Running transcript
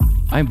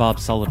I'm Bob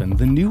Sullivan,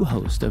 the new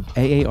host of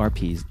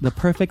AARP's The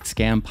Perfect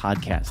Scam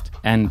podcast.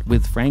 And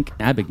with Frank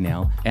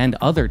Abagnale and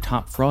other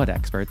top fraud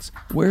experts,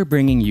 we're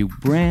bringing you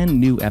brand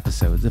new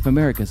episodes of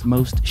America's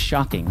most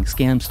shocking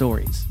scam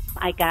stories.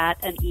 I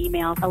got an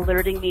email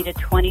alerting me to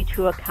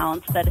 22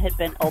 accounts that had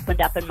been opened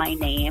up in my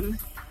name.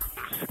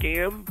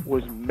 Scam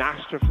was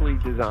masterfully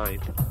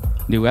designed.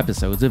 New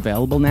episodes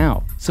available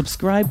now.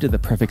 Subscribe to the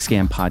Perfect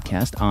Scam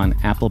podcast on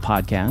Apple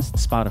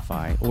Podcasts,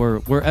 Spotify,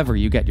 or wherever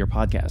you get your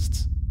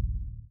podcasts.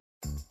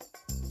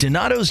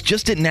 Donato's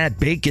just didn't add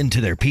bacon to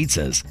their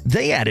pizzas.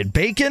 They added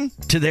bacon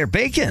to their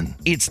bacon.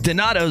 It's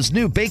Donato's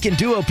new Bacon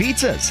Duo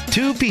pizzas.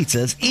 2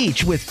 pizzas,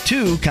 each with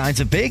 2 kinds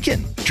of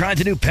bacon. Try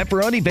the new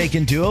Pepperoni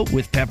Bacon Duo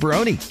with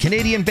pepperoni,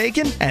 Canadian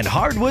bacon, and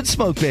hardwood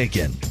smoked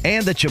bacon.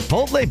 And the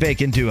Chipotle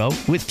Bacon Duo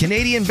with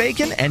Canadian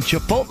bacon and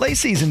Chipotle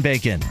seasoned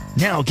bacon.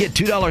 Now get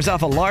 $2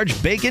 off a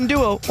large Bacon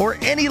Duo or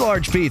any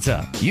large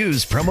pizza.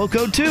 Use promo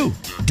code 2.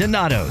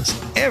 Donato's.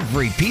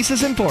 Every piece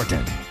is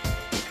important.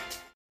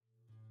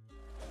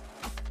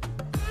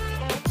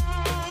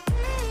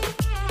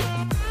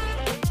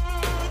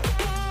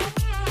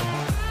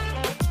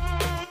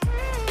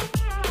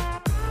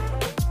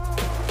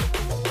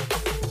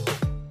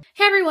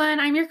 Hey everyone,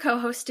 I'm your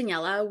co-host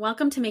Daniela.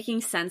 Welcome to Making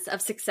Sense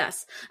of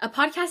Success, a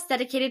podcast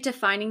dedicated to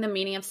finding the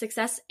meaning of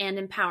success and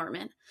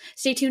empowerment.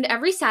 Stay tuned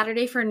every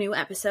Saturday for new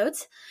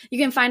episodes. You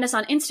can find us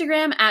on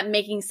Instagram at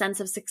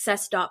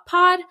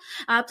makingsenseofsuccess.pod.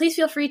 Please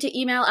feel free to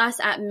email us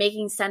at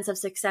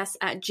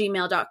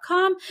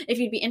makingsenseofsuccess@gmail.com if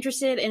you'd be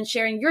interested in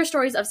sharing your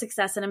stories of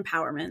success and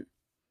empowerment.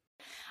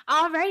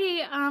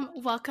 Alrighty,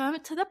 welcome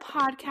to the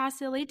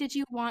podcast, Lily. Did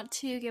you want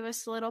to give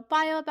us a little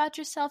bio about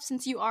yourself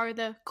since you are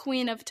the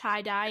queen of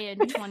tie-dye in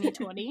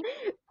 2020?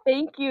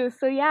 Thank you.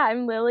 So yeah,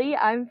 I'm Lily.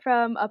 I'm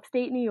from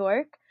upstate New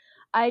York.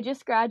 I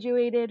just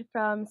graduated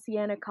from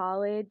Siena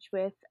College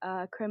with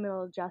a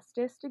criminal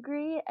justice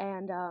degree,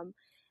 and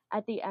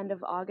at the end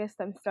of August,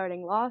 I'm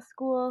starting law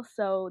school.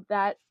 So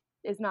that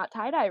is not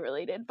tie-dye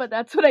related, but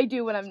that's what I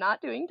do when I'm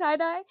not doing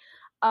tie-dye.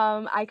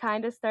 I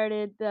kind of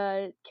started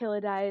the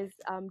Killadyes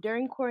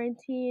during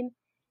quarantine,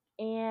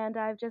 and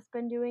I've just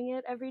been doing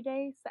it every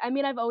day. So, I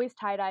mean, I've always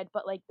tie-dyed,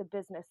 but like the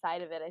business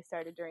side of it, I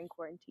started during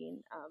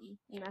quarantine,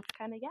 and that's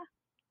kind of, yeah.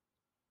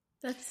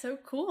 That's so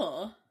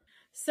cool.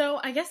 So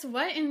I guess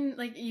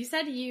you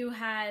said you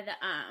had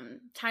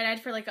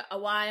tie-dyed for like a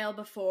while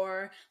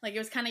before, like it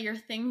was kind of your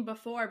thing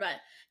before, but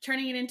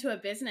turning it into a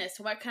business,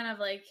 what kind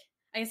of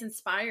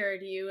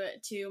inspired you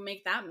to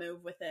make that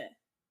move with it?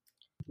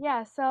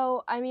 Yeah,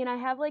 so, I mean, I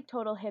have, like,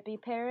 total hippie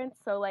parents,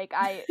 so, like,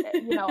 I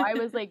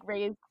was, like,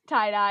 raised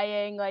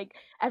tie-dyeing, like,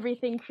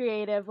 everything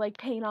creative, like,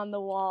 paint on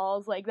the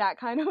walls, like, that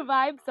kind of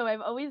vibe, so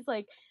I've always,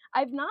 like,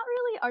 I'm not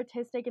really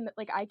artistic in that,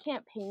 like, I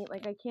can't paint,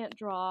 like, I can't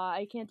draw,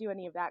 I can't do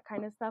any of that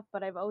kind of stuff,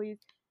 but I've always,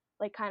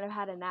 like, kind of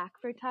had a knack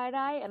for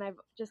tie-dye, and I've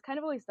just kind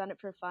of always done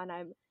it for fun.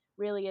 I'm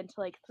really into,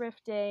 like,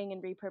 thrifting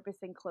and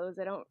repurposing clothes.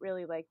 I don't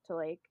really like to,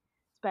 like,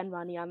 spend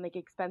money on like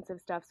expensive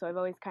stuff, so I've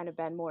always kind of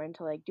been more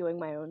into like doing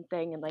my own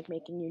thing and like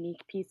making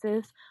unique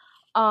pieces.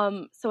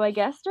 So I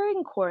guess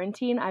during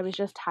quarantine I was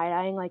just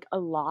tie-dyeing like a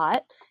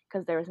lot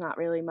because there was not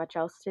really much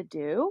else to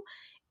do,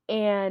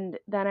 and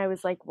then I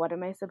was like, what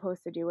am I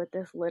supposed to do with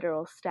this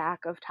literal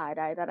stack of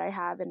tie-dye that I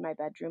have in my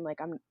bedroom?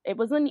 Like it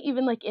wasn't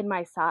even like in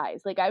my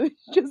size, like I was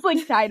just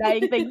like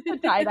tie-dyeing things to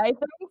tie-dye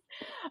things.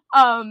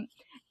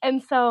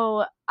 And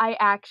so I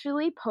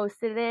actually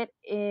posted it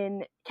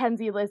in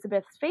Kenzie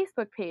Elizabeth's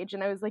Facebook page,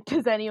 and I was like,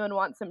 does anyone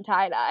want some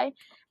tie-dye?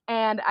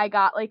 And I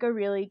got like a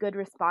really good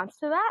response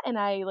to that, and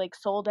I like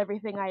sold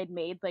everything I had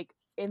made like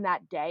in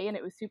that day, and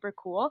it was super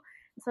cool.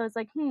 So I was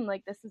like,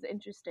 like this is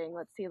interesting.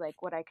 Let's see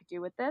like what I could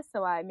do with this.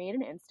 So I made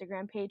an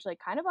Instagram page like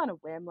kind of on a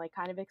whim, like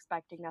kind of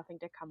expecting nothing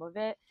to come of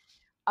it.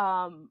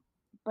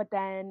 But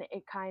then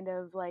it kind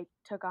of like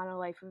took on a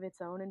life of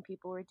its own, and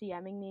people were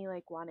DMing me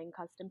like wanting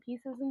custom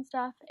pieces and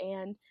stuff.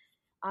 And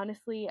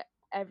honestly,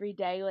 every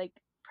day, like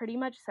pretty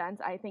much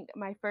since, I think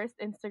my first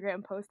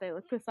Instagram post, I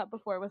looked this up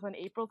before, was on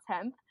April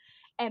 10th.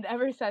 And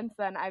ever since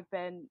then, I've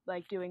been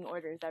like doing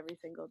orders every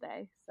single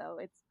day. So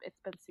it's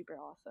been super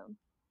awesome.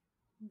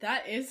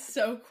 That is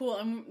so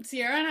cool.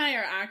 Sierra and I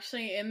are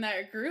actually in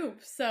that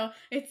group. So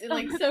it's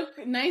like so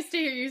nice to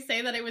hear you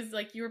say that it was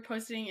like you were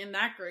posting in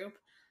that group.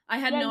 I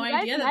had no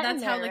idea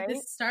that's how like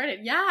this started.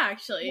 Yeah,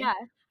 actually. Yeah.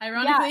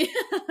 Ironically.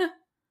 Yeah.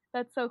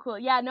 That's so cool.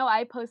 Yeah, no,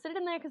 I posted it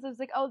in there because I was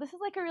like, oh, this is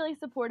like a really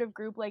supportive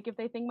group. Like if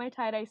they think my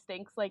tie-dye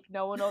stinks, like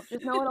no one will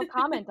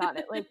comment on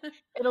it. Like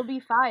it'll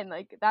be fine.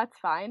 Like that's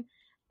fine.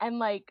 And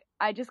like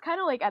I just kind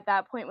of like at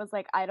that point was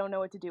like, I don't know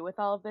what to do with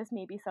all of this.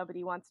 Maybe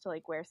somebody wants to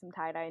like wear some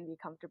tie-dye and be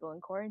comfortable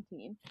in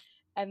quarantine.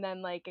 And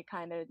then like it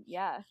kind of,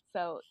 yeah.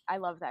 So I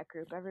love that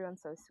group.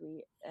 Everyone's so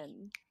sweet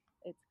and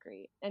it's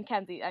great. And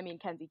Kenzie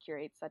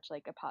curates such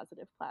like a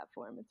positive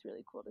platform. It's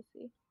really cool to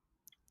see.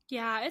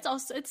 Yeah,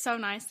 it's so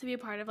nice to be a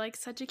part of like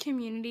such a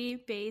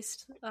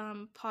community-based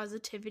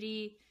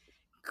positivity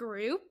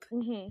group.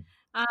 Mm-hmm.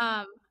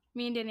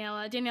 Me and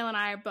Daniela and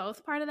I are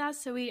both part of that,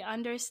 so we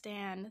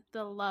understand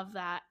the love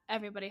that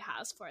everybody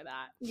has for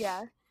that.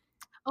 Yeah.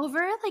 Over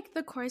like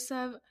the course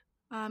of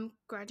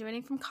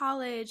graduating from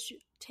college.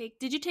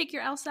 Did you take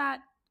your LSAT?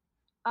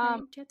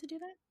 Um, Do you have to do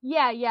that?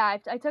 yeah,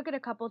 I took it a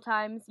couple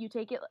times.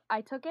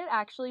 I took it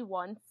actually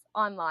once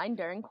online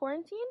during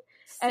quarantine,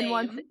 and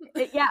once,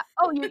 Same. yeah.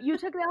 Oh, you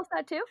took the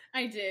LSAT too?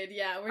 I did,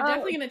 yeah. We're Oh.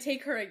 definitely going to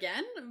take her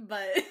again,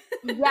 but...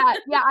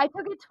 yeah, I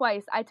took it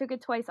twice. I took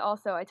it twice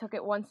also. I took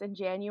it once in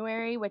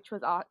January, which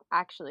was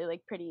actually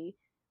like pretty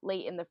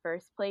late in the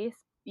first place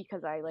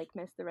because I like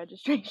missed the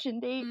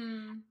registration date.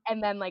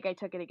 And then like I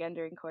took it again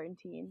during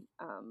quarantine.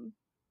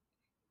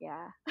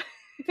 Yeah.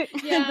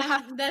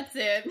 Yeah, that's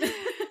it.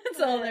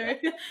 That's all there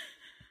is.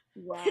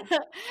 Yeah.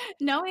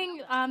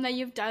 Knowing that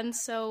you've done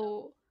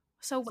so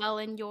well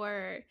in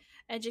your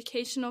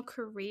educational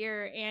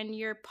career and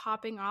you're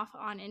popping off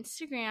on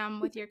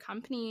Instagram with your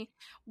company,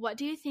 what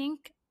do you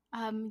think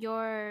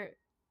your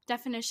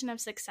definition of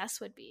success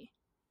would be?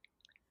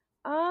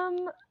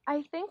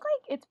 I think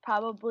like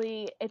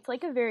it's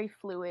like a very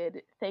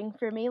fluid thing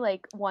for me.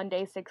 Like one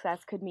day success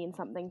could mean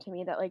something to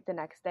me that like the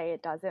next day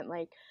it doesn't.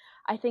 Like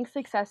I think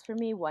success for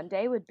me one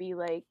day would be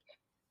like,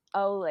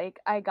 oh, like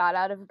I got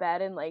out of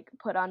bed and like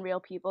put on Real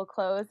People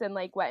clothes and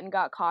like went and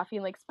got coffee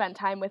and like spent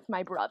time with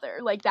my brother.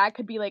 Like that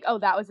could be like, oh,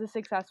 that was a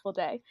successful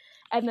day.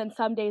 And then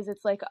some days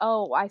it's like,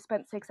 oh, I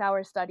spent 6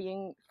 hours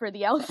studying for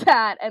the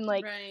LSAT and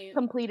like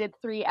completed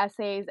 3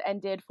 essays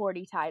and did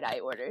 40 tie-dye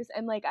orders.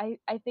 And like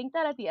I think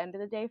that at the end of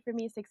the day for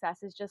me, success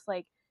is just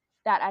like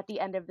that at the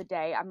end of the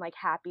day, I'm like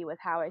happy with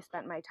how I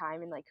spent my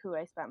time and like who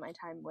I spent my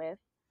time with.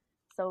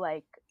 So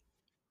like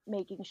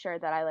making sure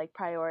that I like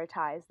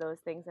prioritize those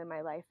things in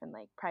my life and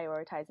like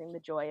prioritizing the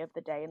joy of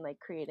the day and like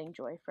creating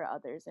joy for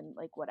others in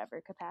like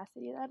whatever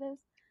capacity that is.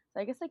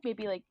 So I guess like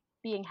maybe like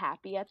being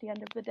happy at the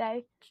end of the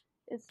day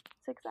is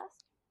success.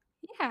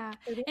 Yeah.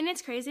 And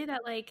it's crazy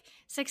that like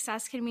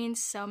success can mean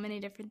so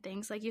many different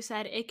things. Like you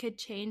said, it could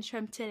change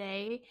from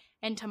today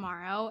and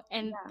tomorrow.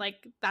 And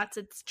like that's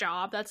its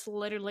job. That's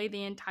literally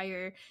the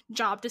entire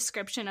job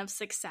description of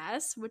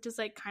success, which is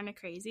like kind of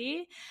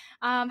crazy.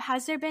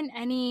 Has there been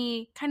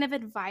any kind of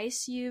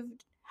advice you've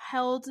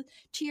held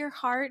to your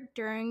heart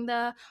during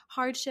the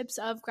hardships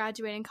of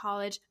graduating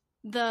college,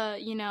 the,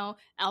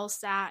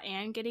 LSAT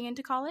and getting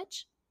into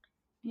college?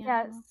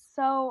 Yeah,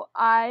 so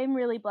I'm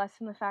really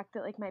blessed in the fact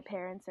that like my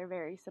parents are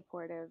very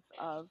supportive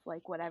of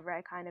like whatever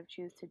I kind of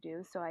choose to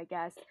do. So I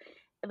guess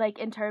like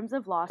in terms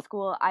of law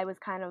school, I was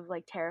kind of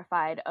like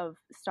terrified of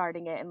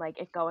starting it and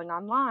like it going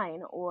online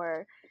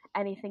or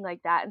anything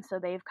like that. And so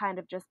they've kind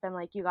of just been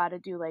like, you got to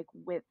do like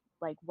with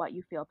like what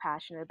you feel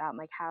passionate about and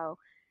like how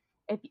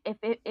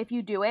if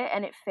you do it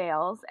and it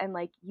fails and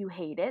like you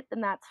hate it,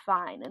 then that's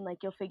fine and like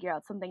you'll figure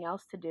out something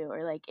else to do.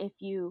 Or like if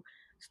you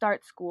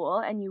start school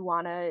and you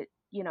want to,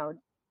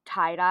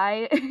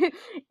 tie-dye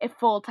if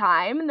full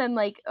time, then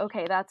like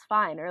okay, that's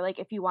fine. Or like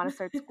if you want to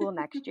start school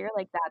next year,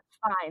 like that's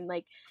fine.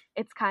 Like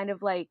it's kind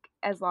of like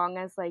as long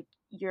as like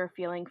you're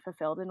feeling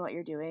fulfilled in what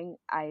you're doing.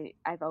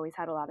 I've always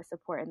had a lot of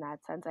support in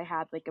that sense. I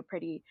had like a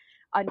pretty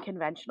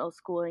unconventional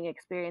schooling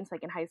experience.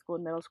 Like in high school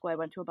and middle school, I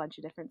went to a bunch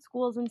of different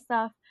schools and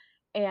stuff,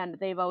 and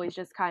they've always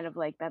just kind of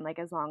like been like,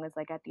 as long as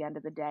like at the end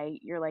of the day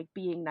you're like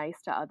being nice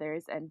to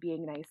others and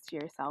being nice to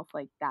yourself,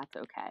 like that's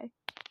okay.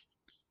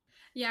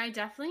 Yeah, I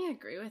definitely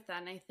agree with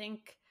that. And I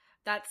think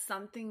that's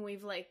something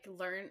we've like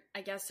learned,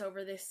 I guess,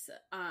 over this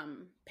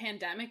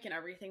pandemic and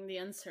everything, the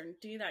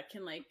uncertainty that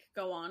can like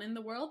go on in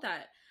the world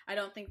that I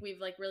don't think we've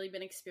like really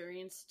been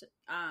experienced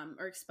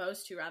or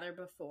exposed to rather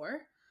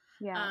before.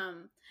 Yeah.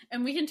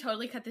 And we can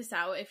totally cut this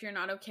out if you're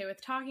not okay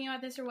with talking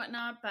about this or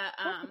whatnot. But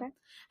okay.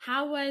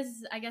 How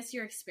was, I guess,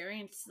 your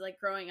experience like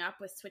growing up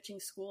with switching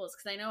schools?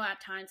 Because I know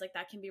at times like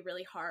that can be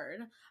really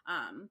hard,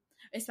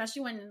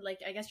 especially when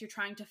like I guess you're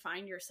trying to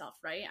find yourself,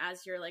 right,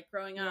 as you're like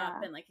growing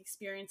up and like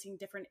experiencing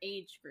different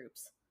age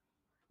groups.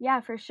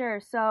 Yeah, for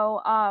sure.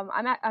 So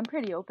I'm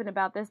pretty open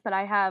about this, but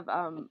I have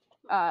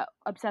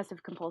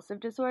obsessive compulsive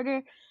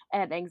disorder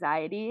and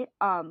anxiety.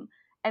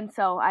 And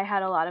so I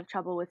had a lot of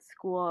trouble with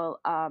school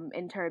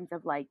in terms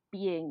of like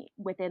being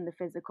within the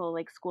physical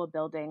like school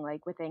building,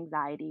 like with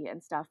anxiety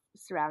and stuff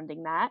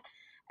surrounding that.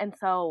 And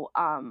so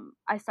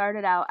I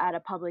started out at a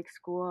public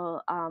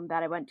school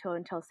that I went to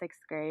until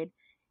 6th grade.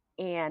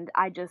 And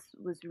I just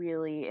was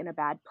really in a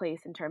bad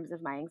place in terms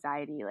of my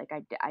anxiety. Like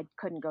I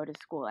couldn't go to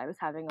school. I was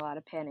having a lot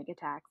of panic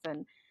attacks,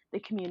 and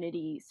the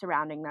community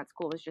surrounding that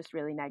school was just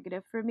really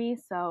negative for me.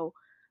 So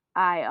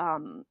I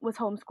was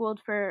homeschooled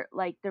for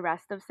like the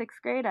rest of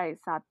 6th grade. I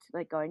stopped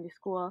like going to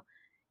school,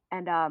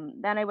 and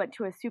then I went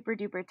to a super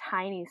duper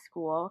tiny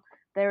school.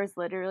 There was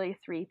literally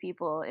 3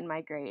 people in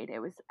my grade. It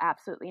was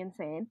absolutely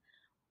insane.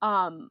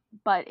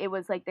 But it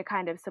was like the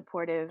kind of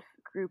supportive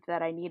group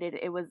that I needed.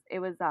 It was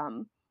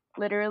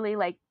literally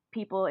like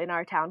people in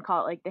our town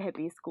call it like the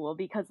hippie school,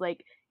 because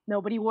like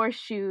nobody wore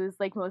shoes.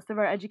 Like most of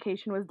our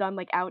education was done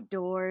like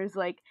outdoors.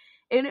 Like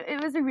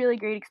it was a really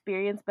great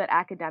experience, but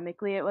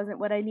academically it wasn't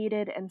what I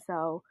needed. And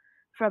so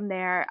from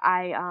there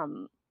I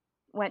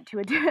went to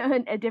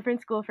a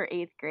different school for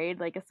 8th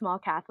grade, like a small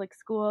Catholic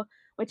school,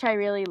 which I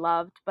really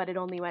loved, but it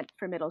only went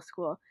for middle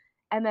school.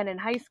 And then in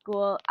high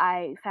school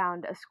I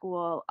found a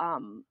school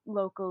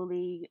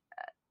locally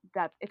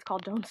that it's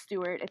called Don't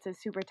Stewart. It's a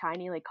super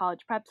tiny like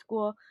college prep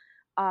school.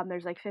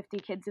 There's like 50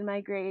 kids in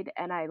my grade,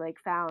 and I like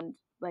found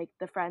like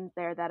the friends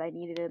there that I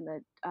needed in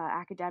the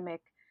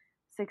academic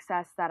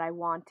success that I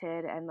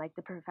wanted, and like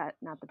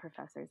not the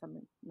professors. That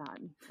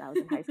was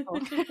in high school.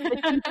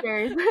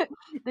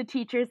 The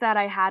teachers that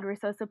I had were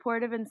so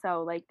supportive, and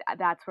so like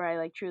that's where I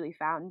like truly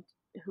found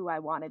who I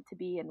wanted to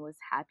be and was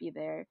happy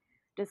there,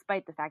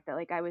 despite the fact that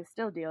like I was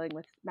still dealing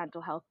with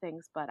mental health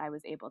things, but I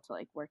was able to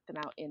like work them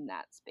out in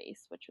that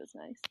space, which was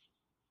nice.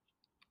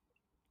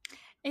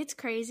 It's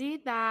crazy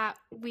that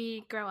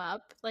we grow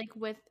up like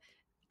with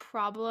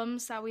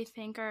problems that we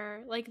think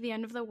are like the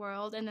end of the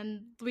world, and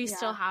then we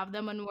still have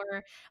them when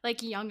we're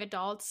like young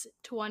adults,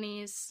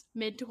 20s,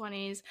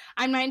 mid-20s.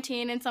 I'm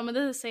 19, and some of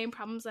the same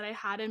problems that I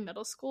had in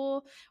middle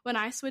school when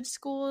I switched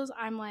schools,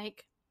 I'm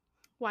like,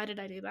 why did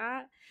I do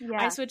that?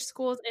 I switched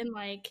schools in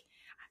like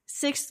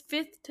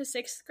fifth to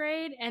sixth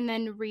grade, and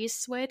then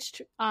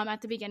re-switched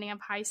at the beginning of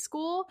high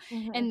school,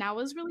 and that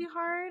was really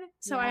hard.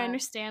 So I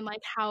understand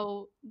like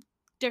how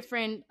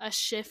different a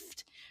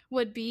shift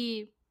would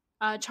be,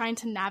 trying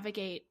to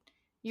navigate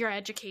your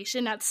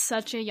education at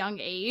such a young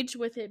age,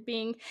 with it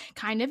being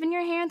kind of in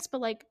your hands,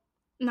 but like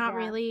not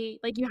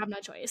really, like you have no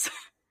choice.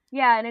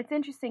 Yeah, and it's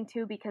interesting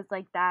too because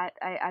like that,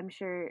 I'm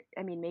sure,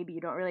 I mean, maybe you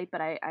don't relate, but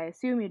I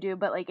assume you do,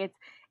 but like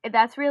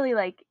that's really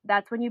like,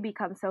 that's when you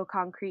become so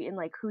concrete in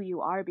like who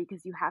you are,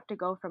 because you have to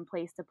go from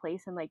place to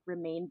place and like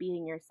remain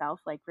being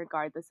yourself, like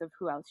regardless of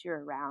who else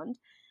you're around.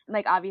 And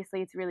like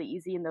obviously it's really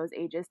easy in those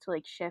ages to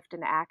like shift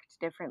and act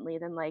differently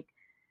than like,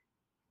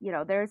 you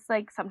know, there's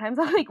like sometimes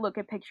I'll like look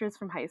at pictures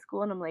from high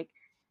school and I'm like,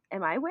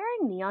 am I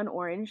wearing neon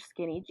orange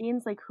skinny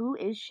jeans? Like, who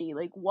is she?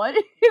 Like, what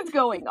is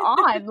going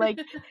on? Like,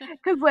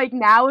 because like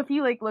now if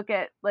you like look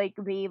at like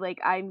me, like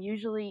I'm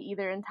usually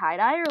either in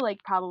tie-dye or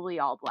like probably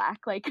all black.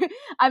 Like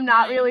I'm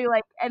not really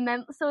like, and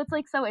then so it's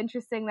like so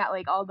interesting that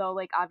like although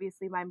like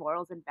obviously my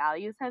morals and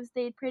values have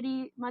stayed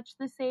pretty much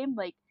the same,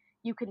 like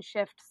you can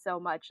shift so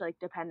much like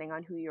depending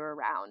on who you're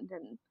around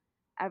and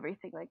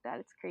everything like that.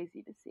 It's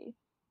crazy to see.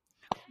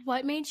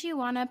 What made you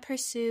want to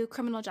pursue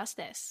criminal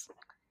justice?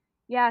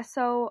 Yeah,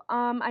 so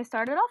I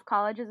started off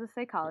college as a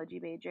psychology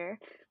major,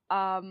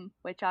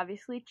 which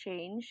obviously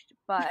changed,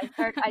 but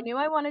I knew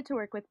I wanted to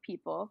work with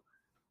people.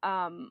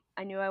 I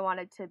knew I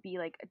wanted to be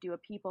like do a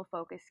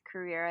people-focused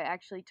career. I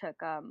actually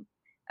took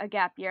a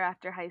gap year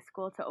after high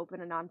school to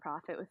open a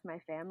nonprofit with my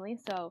family,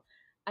 so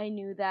I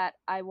knew that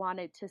I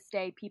wanted to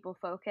stay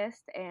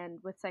people-focused, and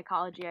with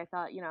psychology I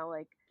thought, you know,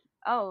 like,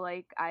 oh,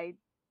 like I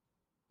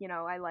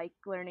like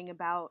learning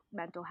about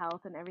mental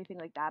health and everything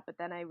like that, but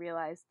then I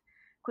realized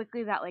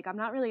quickly that like I'm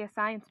not really a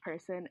science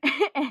person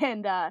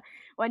and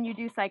when you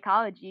do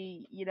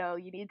psychology, you know,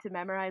 you need to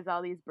memorize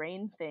all these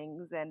brain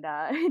things, and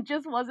it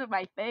just wasn't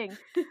my thing.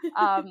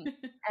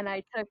 And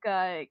I took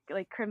a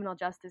like criminal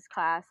justice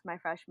class my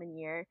freshman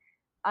year,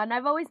 and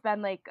I've always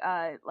been like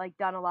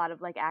done a lot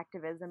of like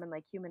activism and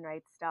like human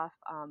rights stuff,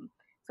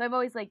 so I've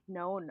always like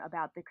known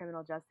about the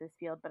criminal justice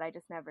field, but I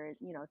just never,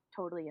 you know,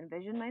 totally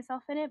envisioned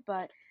myself in it.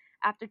 But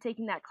after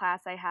taking that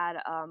class, I had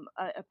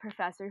a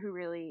professor who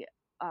really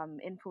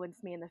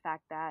influenced me in the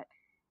fact that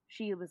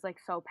she was like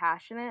so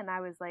passionate, and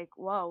I was like,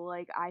 whoa,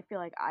 like I feel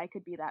like I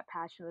could be that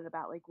passionate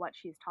about like what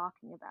she's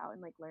talking about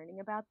and like learning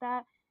about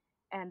that.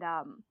 And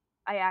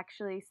I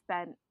actually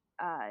spent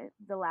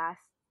the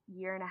last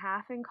year and a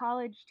half in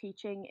college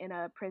teaching in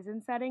a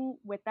prison setting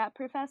with that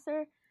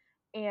professor,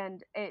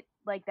 and it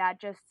like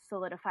that just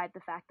solidified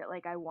the fact that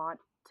like I want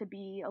to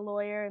be a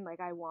lawyer and like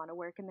I want to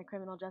work in the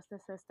criminal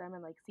justice system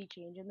and like see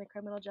change in the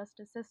criminal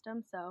justice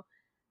system. So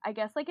I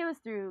guess like it was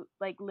through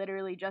like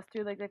literally just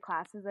through like the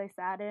classes I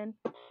sat in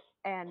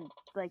and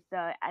like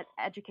the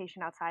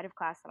education outside of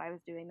class that I was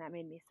doing that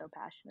made me so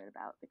passionate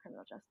about the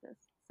criminal justice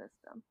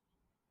system.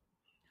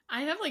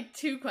 I have like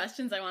two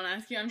questions I want to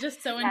ask you. I'm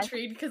just so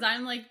intrigued because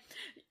I'm like,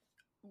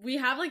 we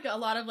have like a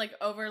lot of like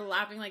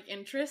overlapping like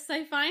interests,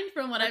 I find,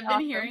 from what I've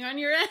been hearing on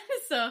your end.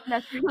 So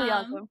that's really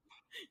awesome.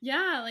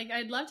 Yeah, like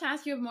I'd love to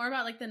ask you more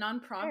about like the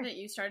nonprofit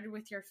you started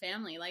with your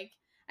family. Like,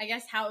 I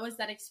guess how was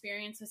that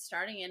experience with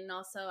starting it, and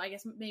also I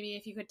guess maybe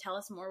if you could tell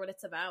us more what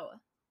it's about.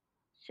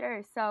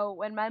 Sure. So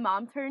when my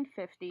mom turned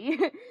 50,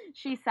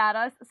 she sat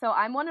us. So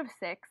I'm one of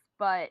 6,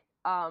 but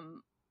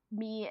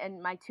me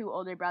and my 2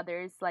 older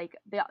brothers, like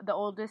the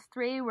oldest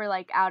 3 were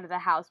like out of the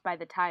house by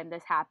the time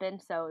this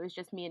happened. So it was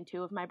just me and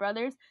 2 of my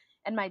brothers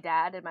and my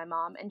dad and my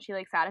mom. And she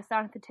like sat us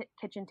down at the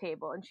kitchen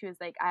table, and she was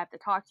like, I have to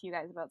talk to you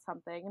guys about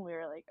something. And we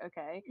were like,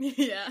 okay.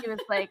 Yeah. She was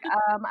like,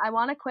 I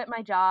want to quit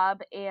my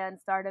job and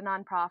start a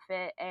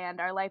nonprofit, and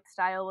our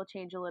lifestyle will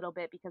change a little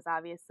bit because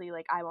obviously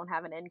like I won't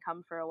have an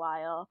income for a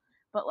while,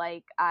 but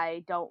like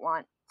I don't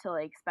want to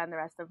like spend the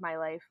rest of my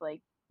life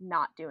like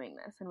not doing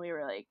this. And we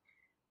were like,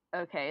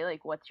 okay,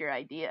 like what's your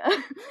idea?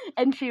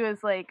 And she was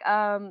like,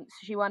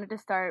 she wanted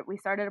to we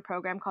started a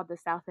program called the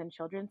South End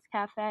Children's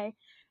Cafe,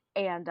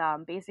 and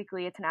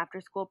basically it's an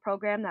after school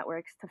program that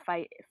works to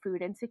fight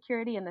food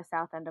insecurity in the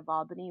South End of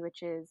Albany,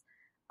 which is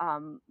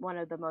one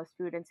of the most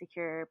food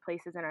insecure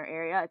places in our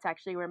area. It's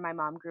actually where my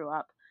mom grew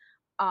up.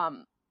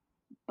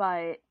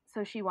 But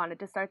so she wanted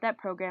to start that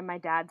program. My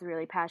dad's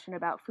really passionate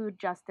about food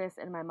justice,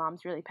 and my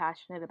mom's really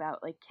passionate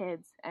about like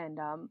kids and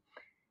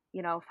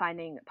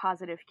finding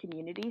positive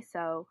community.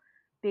 So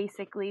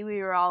basically we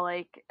were all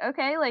like,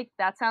 okay, like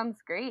that sounds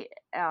great.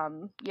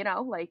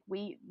 Like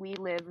we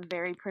live a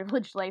very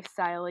privileged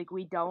lifestyle. Like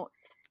we don't,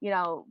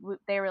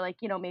 they were like,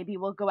 maybe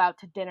we'll go out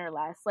to dinner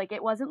less. Like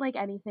it wasn't like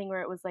anything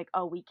where it was like,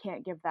 oh, we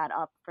can't give that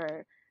up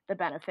for the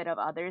benefit of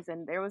others.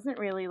 And there wasn't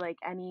really like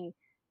any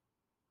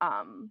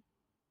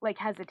like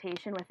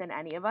hesitation within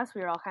any of us.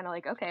 We were all kind of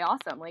like, okay,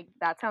 awesome. Like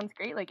that sounds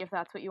great. Like if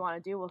that's what you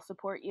want to do, we'll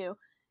support you.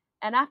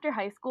 And after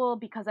high school,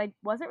 because I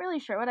wasn't really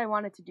sure what I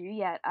wanted to do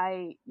yet,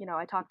 I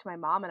talked to my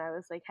mom and I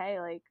was like,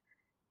 hey, like,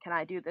 can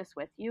I do this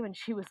with you? And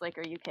she was like,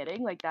 are you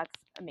kidding? Like, that's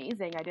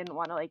amazing. I didn't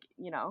want to like,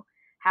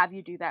 have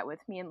you do that with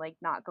me and like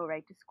not go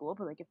right to school.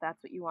 But like, if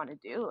that's what you want to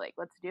do, like,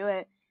 let's do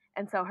it.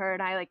 And so her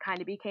and I like kind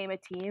of became a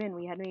team, and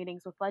we had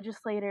meetings with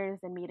legislators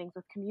and meetings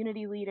with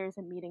community leaders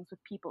and meetings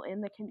with people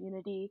in the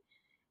community.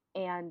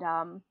 And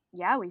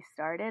we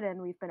started,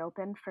 and we've been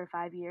open for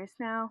 5 years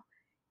now.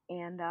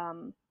 And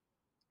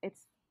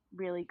it's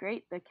really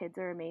great. The kids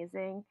are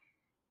amazing.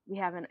 We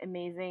have an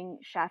amazing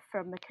chef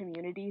from the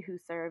community who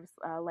serves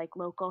like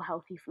local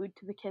healthy food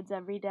to the kids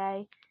every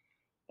day.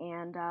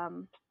 And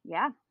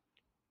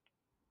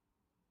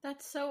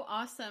That's so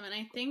awesome. And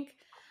I think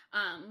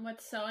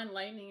what's so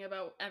enlightening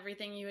about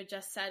everything you had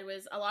just said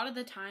was a lot of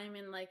the time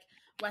in like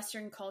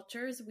Western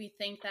cultures, we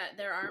think that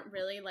there aren't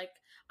really like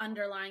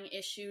underlying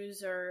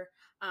issues or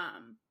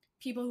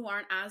people who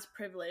aren't as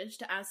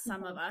privileged as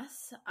some of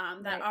us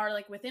that are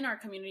like within our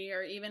community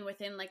or even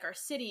within like our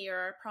city or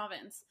our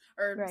province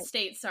or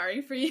state.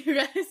 Sorry for you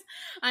guys.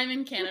 I'm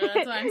in Canada,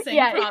 that's why I'm saying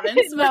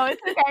province. No,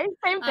 it's okay.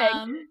 Same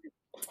thing.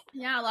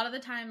 A lot of the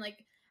time, like,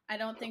 I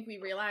don't think we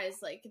realize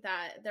like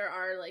that there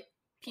are like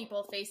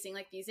people facing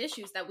like these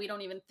issues that we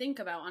don't even think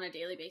about on a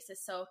daily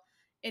basis. So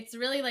it's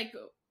really like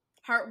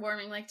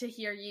heartwarming like to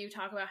hear you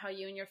talk about how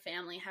you and your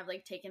family have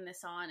like taken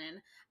this on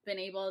and been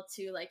able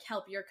to like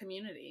help your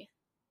community.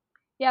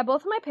 Yeah,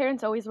 both of my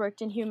parents always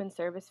worked in human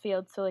service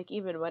fields. So like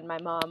even when my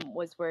mom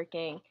was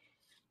working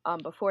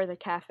before the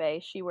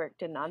cafe, she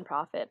worked in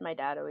nonprofit. My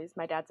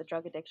dad's a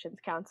drug addictions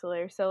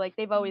counselor. So like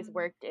they've always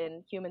worked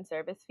in human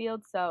service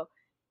fields. So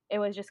it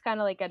was just kind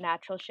of like a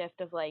natural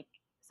shift of like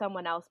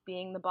someone else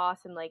being the boss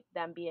and like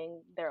them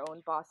being their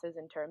own bosses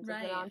in terms of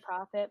the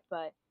nonprofit.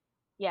 But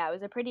yeah, it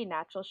was a pretty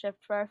natural shift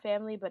for our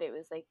family, but it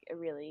was like a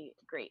really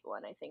great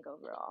one, I think,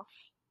 overall.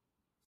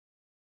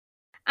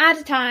 At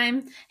a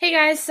time. Hey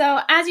guys, so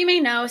as you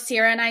may know,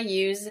 Sierra and I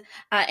use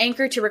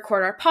Anchor to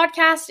record our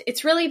podcast.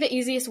 It's really the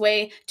easiest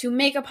way to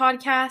make a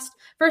podcast.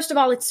 First of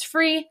all, it's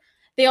free.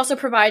 They also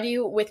provide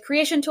you with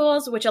creation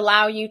tools which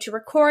allow you to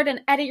record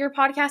and edit your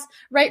podcast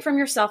right from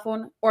your cell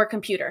phone or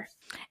computer.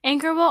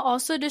 Anchor will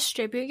also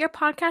distribute your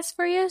podcast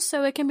for you,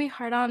 so it can be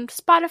heard on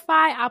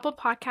Spotify, Apple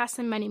Podcasts,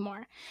 and many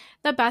more.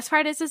 The best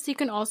part is you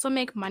can also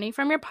make money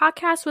from your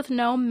podcast with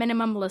no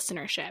minimum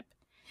listenership.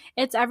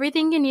 It's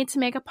everything you need to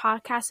make a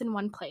podcast in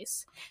one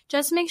place.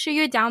 Just make sure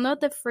you download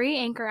the free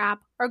Anchor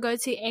app or go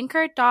to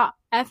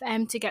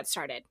anchor.fm to get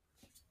started.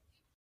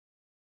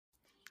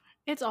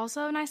 It's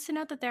also nice to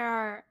note that there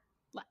are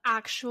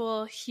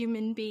actual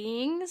human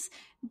beings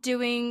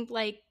doing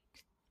like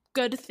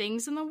good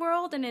things in the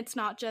world, and it's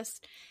not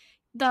just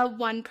the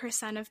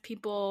 1% of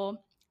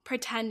people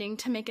pretending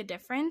to make a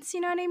difference. You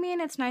know what I mean?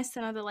 It's nice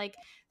to know that like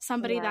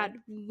somebody that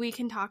we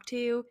can talk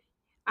to,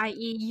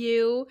 i.e.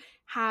 you,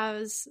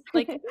 have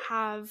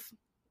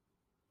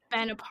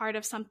been a part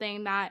of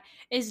something that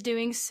is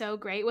doing so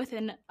great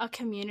within a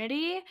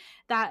community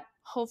that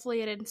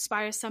hopefully it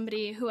inspires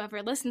somebody,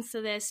 whoever listens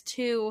to this,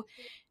 to,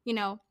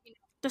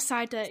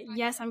 decide to,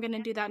 yes, I'm going to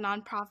do that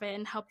nonprofit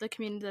and help the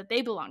community that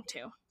they belong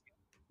to.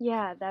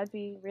 Yeah, that'd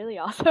be really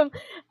awesome.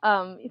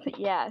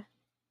 Yeah,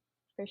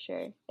 for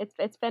sure.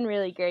 It's been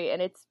really great,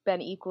 and it's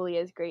been equally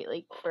as great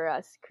like for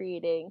us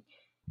creating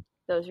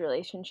those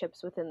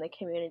relationships within the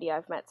community.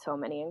 I've met so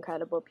many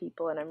incredible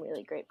people, and I'm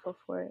really grateful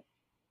for it.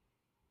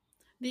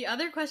 The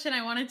other question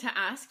I wanted to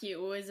ask you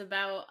was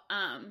about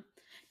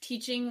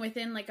teaching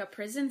within like a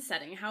prison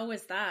setting. How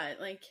was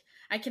that? Like,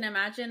 I can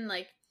imagine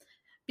like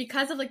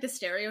because of like the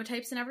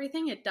stereotypes and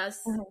everything, it does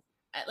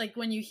like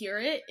when you hear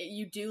it,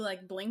 you do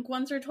like blink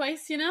once or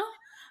twice,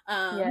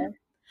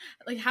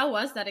 Like, how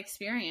was that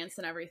experience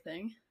and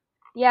everything?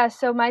 Yeah,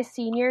 so my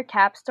senior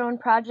capstone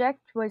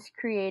project was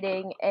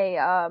creating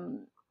a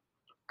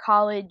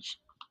college,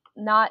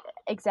 not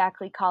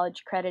exactly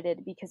college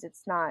credited because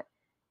it's not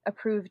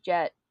approved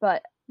yet,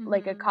 but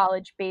like a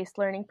college-based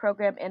learning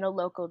program in a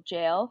local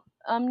jail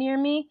near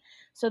me.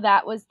 So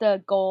that was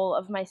the goal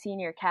of my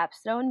senior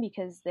capstone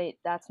because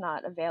that's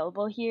not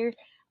available here.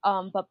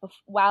 But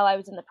while I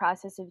was in the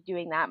process of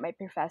doing that, my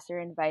professor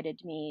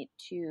invited me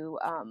to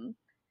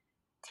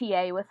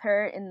TA with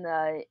her in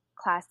the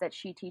class that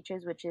she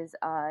teaches, which is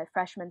a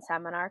freshman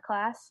seminar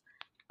class.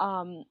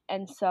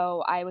 And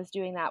so I was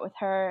doing that with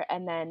her,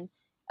 and then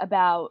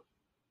about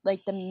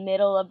like the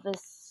middle of the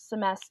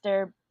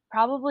semester,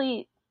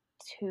 probably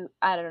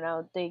I don't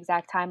know the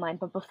exact timeline,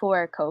 but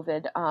before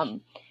COVID,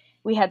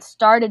 we had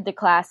started the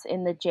class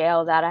in the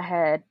jail that I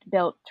had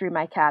built through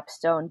my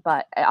capstone,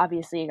 but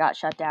obviously it got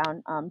shut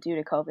down due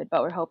to COVID.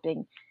 But we're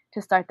hoping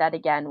to start that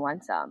again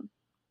once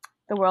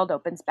the world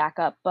opens back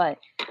up. But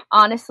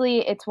honestly,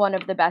 it's one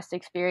of the best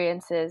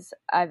experiences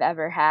I've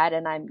ever had,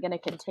 and I'm going to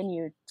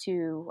continue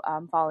to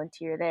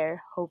volunteer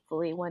there,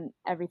 hopefully, when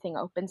everything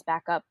opens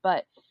back up.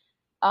 But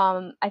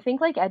I think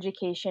like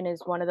education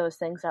is one of those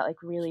things that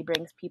like really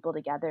brings people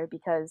together,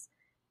 because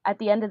at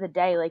the end of the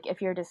day, like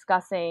if you're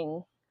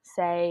discussing,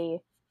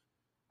 say,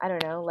 I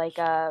don't know, like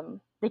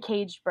The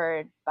Caged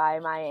Bird by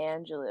Maya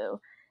Angelou,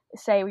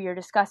 say you're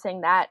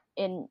discussing that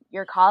in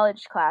your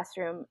college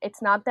classroom,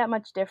 it's not that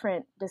much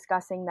different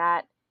discussing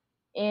that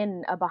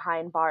in a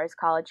behind bars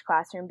college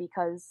classroom,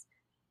 because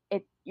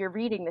you're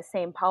reading the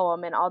same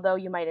poem, and although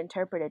you might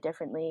interpret it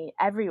differently,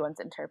 everyone's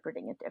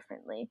interpreting it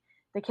differently.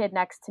 The kid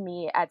next to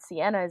me at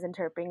Siena is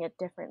interpreting it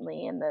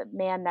differently, and the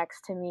man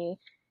next to me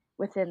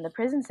within the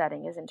prison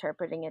setting is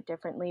interpreting it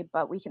differently,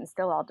 but we can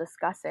still all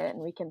discuss it, and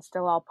we can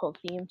still all pull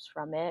themes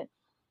from it.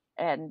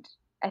 And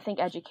I think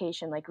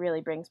education like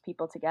really brings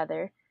people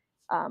together.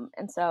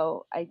 And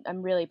so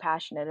I'm really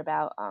passionate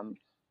about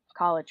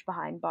college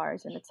behind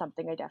bars, and it's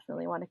something I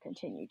definitely want to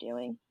continue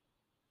doing.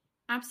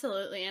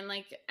 Absolutely. And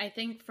like, I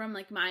think from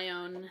like my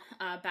own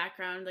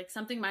background, like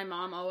something my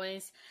mom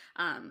always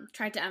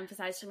tried to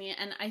emphasize to me,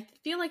 and I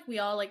feel like we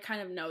all like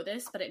kind of know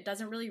this, but it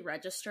doesn't really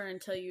register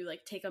until you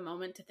like take a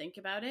moment to think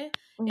about it,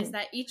 is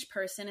that each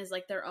person is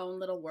like their own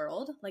little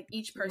world. Like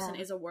each person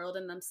is a world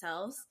in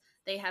themselves.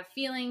 They have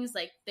feelings,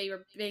 like they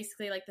are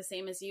basically like the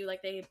same as you,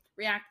 like they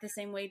react the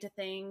same way to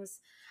things,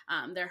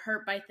 they're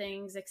hurt by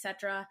things,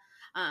 etc.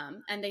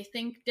 And they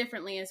think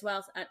differently as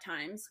well at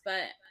times.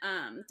 But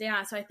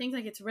so I think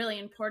like it's really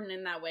important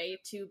in that way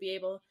to be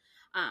able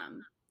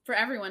for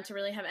everyone to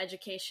really have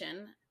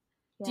education.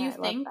 Do you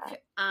think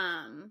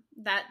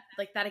that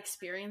like that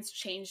experience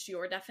changed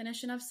your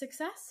definition of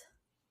success?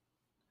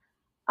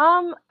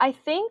 I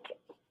think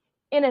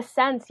in a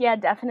sense, yeah,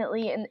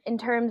 definitely in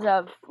terms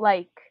of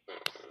like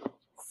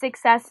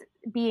success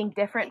being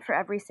different for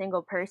every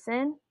single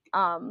person.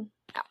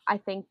 I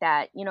think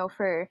that, you know,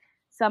 for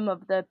some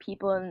of the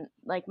people in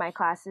like my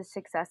class's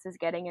success is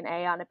getting an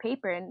A on a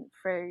paper, and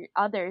for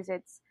others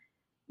it's,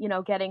 you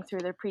know, getting through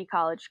their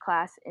pre-college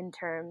class in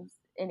terms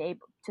in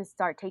able to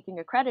start taking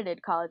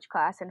accredited college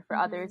class, and for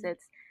others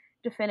it's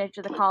to finish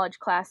the college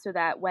class so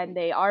that when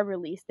they are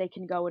released they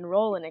can go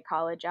enroll in a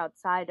college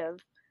outside of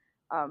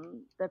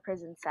the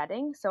prison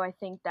setting. So I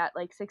think that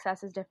like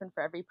success is different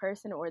for every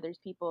person, or there's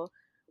people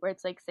where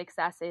it's like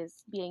success is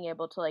being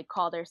able to like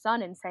call their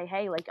son and say,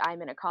 hey, like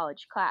I'm in a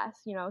college class,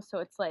 you know. So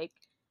it's like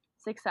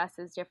success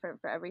is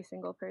different for every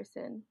single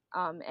person.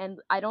 And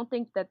I don't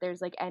think that there's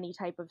like any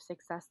type of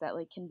success that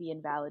like can be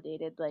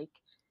invalidated like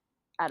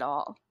at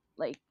all.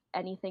 Like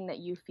anything that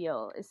you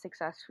feel is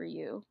success for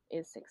you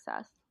is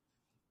success.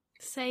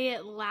 Say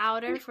it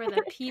louder for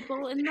the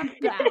people in the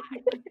back.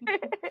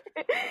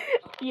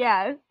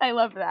 Yeah, I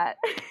love that.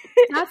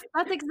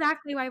 That's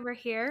exactly why we're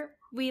here.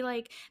 We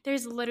like,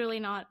 there's literally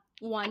not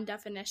one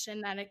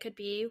definition that it could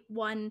be,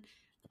 one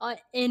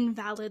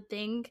invalid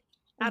thing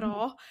at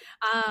all.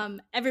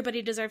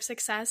 Everybody deserves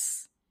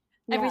success.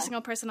 Every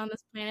single person on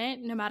this planet,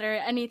 no matter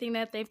anything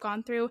that they've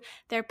gone through,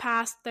 their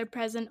past, their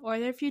present, or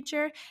their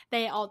future,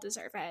 they all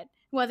deserve it.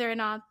 Whether or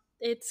not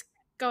it's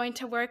going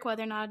to work,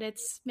 whether or not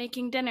it's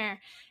making dinner,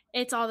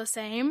 it's all the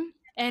same.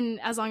 And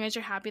as long as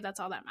you're happy, that's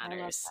all that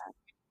matters.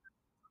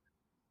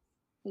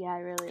 Yeah, I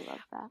really love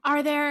that.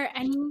 Are there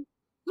any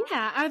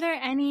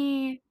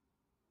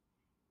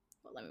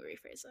well, let me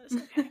rephrase this.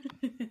 Okay.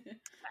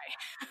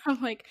 Sorry.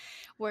 I'm like,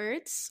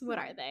 words? What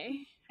are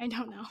they? I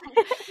don't know.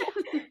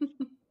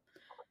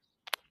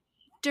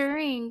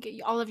 During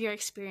all of your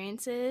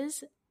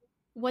experiences,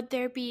 would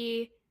there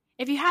be,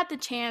 if you had the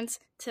chance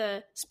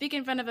to speak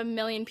in front of 1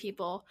 million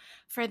people,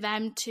 for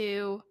them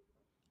to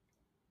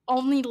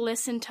only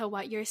listen to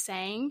what you're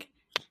saying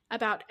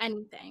about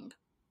anything,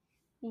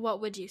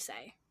 what would you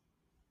say?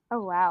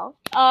 Oh, wow.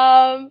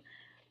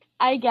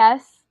 I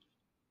guess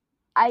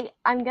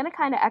I'm going to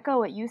kind of echo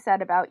what you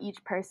said about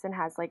each person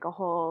has like a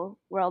whole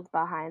world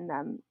behind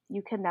them.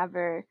 You can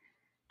never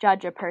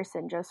judge a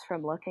person just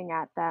from looking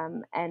at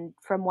them and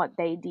from what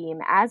they deem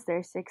as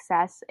their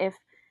success. If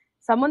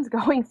someone's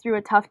going through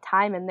a tough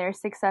time and their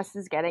success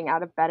is getting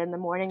out of bed in the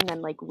morning,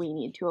 then like we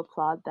need to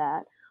applaud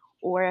that.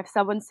 Or if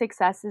someone's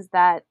success is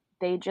that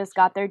they just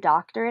got their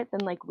doctorate,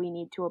 then like we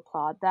need to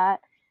applaud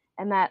that.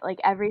 And that like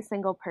every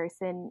single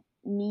person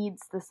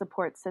needs the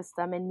support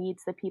system and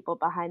needs the people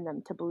behind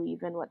them to believe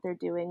in what they're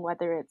doing,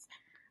 whether it's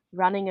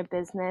running a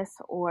business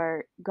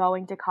or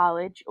going to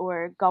college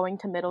or going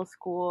to middle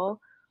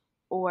school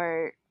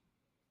or,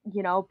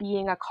 you know,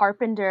 being a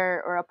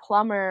carpenter or a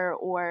plumber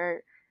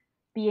or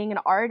being an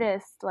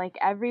artist. Like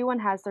everyone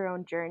has their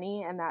own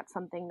journey, and that's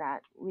something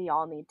that we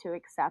all need to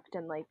accept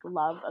and like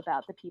love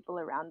about the people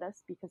around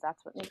us, because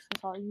that's what makes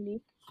us all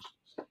unique.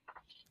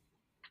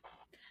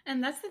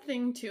 And that's the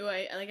thing too.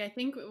 I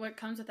think what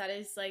comes with that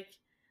is like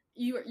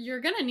you're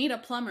gonna need a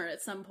plumber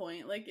at some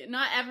point. Like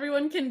not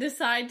everyone can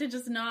decide to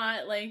just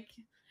not like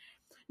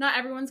not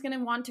everyone's going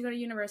to want to go to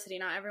university.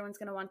 Not everyone's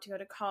going to want to go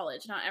to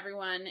college. Not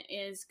everyone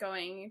is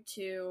going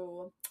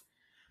to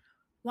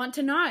want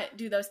to not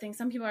do those things.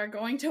 Some people are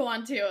going to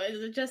want to.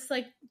 It's just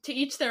like to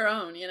each their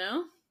own, you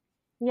know?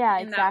 Yeah,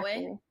 in exactly.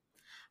 that way.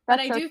 That's but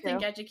I so do true.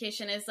 think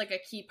education is like a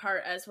key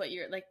part, as what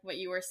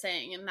you were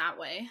saying in that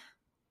way.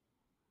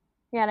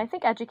 Yeah, and I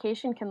think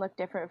education can look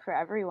different for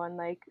everyone.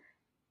 Like,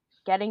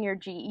 getting your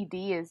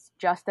GED is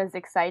just as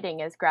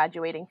exciting as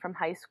graduating from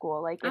high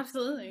school. Like,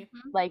 absolutely.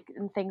 Like,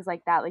 and things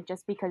like that. Like,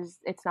 just because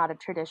it's not a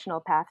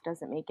traditional path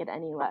doesn't make it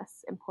any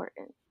less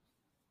important.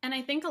 And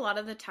I think a lot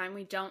of the time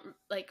we don't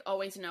like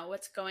always know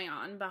what's going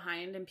on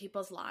behind in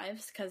people's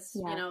lives, because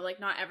you know, like,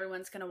 not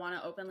everyone's going to want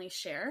to openly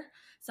share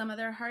some of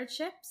their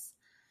hardships.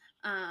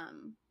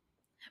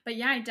 But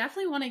yeah, I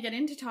definitely want to get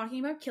into talking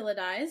about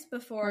Killadyes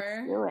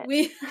before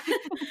we.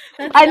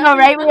 I know,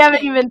 right? We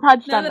haven't even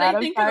touched on that. I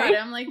think about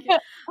it, I'm like,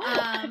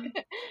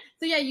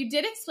 so yeah, you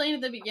did explain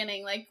at the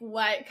beginning, like,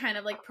 what kind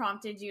of like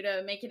prompted you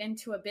to make it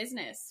into a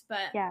business,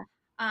 but yeah.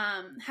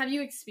 Have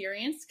you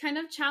experienced kind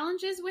of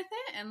challenges with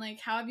it, and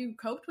like, how have you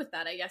coped with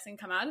that, I guess, and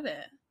come out of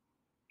it?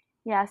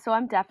 Yeah, so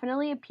I'm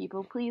definitely a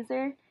people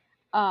pleaser,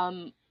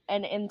 and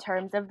in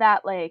terms of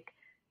that, like,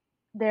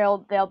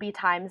 there'll be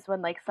times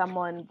when like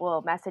someone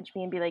will message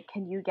me and be like,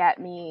 can you get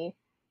me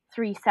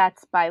 3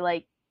 sets by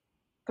like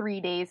 3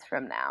 days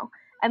from now?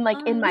 And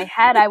like in my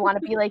head I want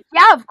to be like,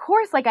 yeah, of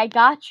course, like I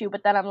got you,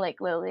 but then I'm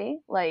like, Lily,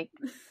 like,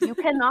 you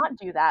cannot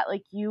do that.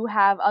 Like, you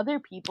have other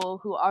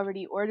people who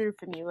already ordered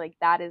from you. Like,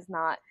 that is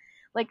not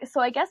like, so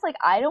I guess like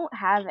I don't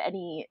have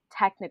any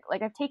technical,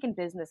 like, I've taken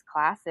business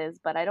classes,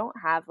 but I don't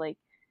have like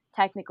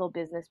technical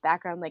business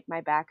background. Like,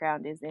 my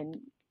background is in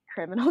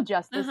criminal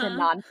justice and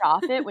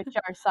nonprofit, which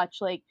are such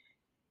like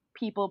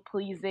people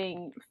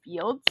pleasing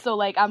fields. So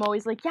like I'm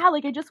always like, yeah,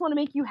 like I just want to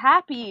make you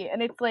happy,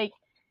 and it's like,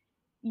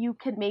 you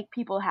can make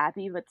people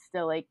happy but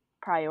still like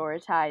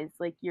prioritize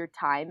like your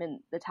time and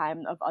the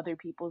time of other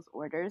people's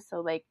orders.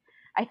 So like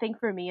I think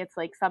for me it's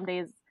like some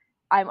days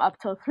I'm up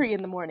till 3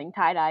 a.m.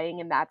 tie-dyeing,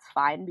 and that's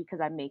fine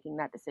because I'm making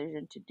that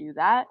decision to do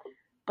that.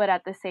 But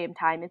at the same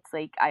time, it's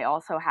like I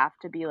also have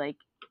to be like,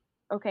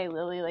 okay,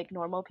 Lily, like,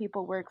 normal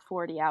people work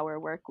 40-hour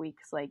work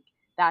weeks. Like,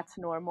 that's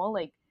normal.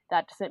 Like,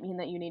 that doesn't mean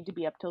that you need to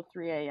be up till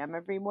 3 a.m.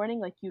 every morning.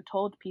 Like, you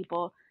told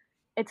people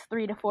it's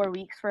 3 to 4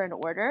 weeks for an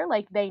order.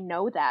 Like, they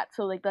know that.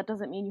 So, like, that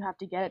doesn't mean you have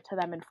to get it to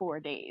them in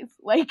 4 days.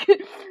 Like,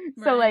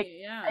 so, like,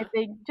 yeah. I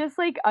think just,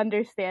 like,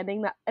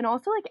 understanding that. And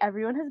also, like,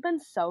 everyone has been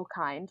so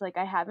kind. Like,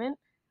 I haven't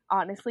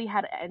honestly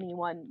had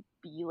anyone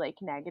be, like,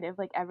 negative.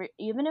 Like,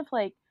 even if,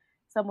 like,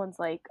 someone's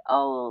like,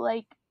 oh,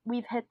 like,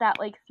 we've hit that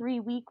like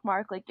 3-week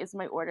mark, like, is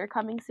my order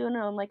coming soon?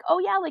 And I'm like, oh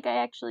yeah, like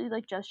I actually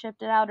like just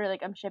shipped it out, or like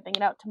I'm shipping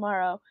it out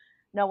tomorrow.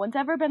 No one's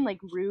ever been like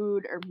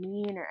rude or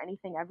mean or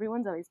anything.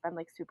 Everyone's always been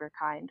like super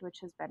kind, which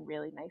has been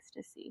really nice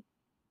to see.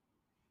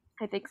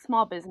 I think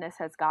small business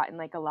has gotten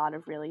like a lot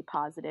of really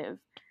positive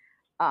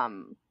I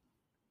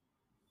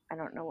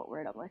don't know what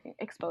word I'm looking,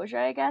 exposure,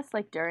 I guess,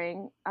 like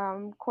during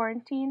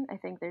quarantine. I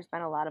think there's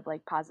been a lot of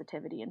like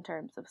positivity in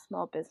terms of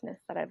small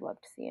business that I've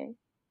loved seeing.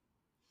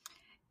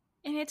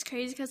 And it's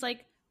crazy because,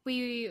 like,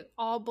 we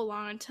all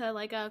belong to,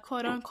 like, a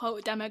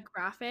quote-unquote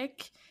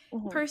demographic,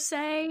 per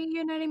se,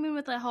 you know what I mean,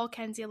 with the whole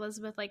Kenzie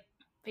Elizabeth, like,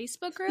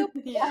 Facebook group.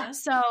 Yeah.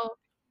 So,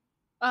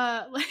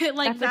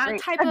 like, that's that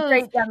type of...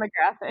 great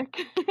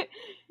demographic.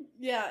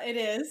 Yeah, it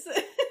is.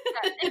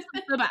 It's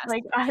the best.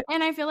 Like,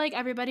 and I feel like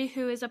everybody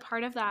who is a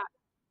part of that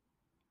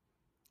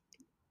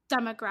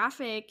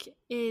demographic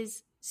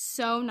is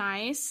so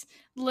nice,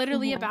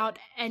 literally about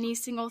any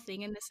single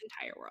thing in this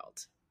entire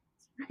world.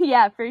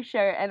 Yeah, for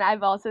sure. And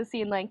I've also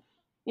seen, like,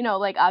 you know,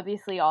 like,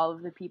 obviously all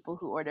of the people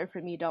who order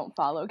from me don't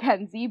follow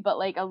Kenzie, but,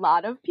 like, a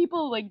lot of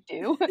people, like,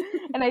 do.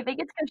 And I think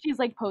it's because she's,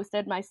 like,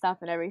 posted my stuff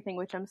and everything,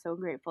 which I'm so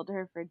grateful to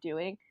her for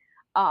doing.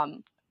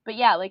 But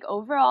yeah, like,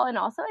 overall, and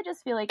also I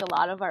just feel like a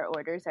lot of our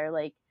orders are,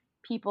 like,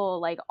 people,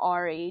 like,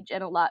 our age,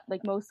 and a lot,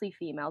 like, mostly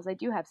females. I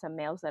do have some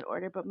males that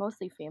order, but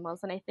mostly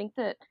females. And I think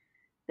that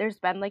there's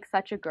been, like,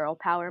 such a girl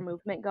power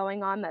movement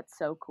going on that's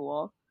so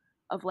cool.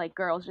 Of like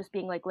girls just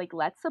being like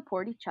let's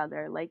support each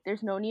other. Like,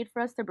 there's no need for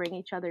us to bring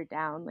each other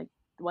down. Like,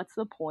 what's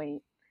the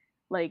point?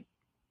 Like,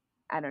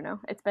 I don't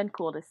know. It's been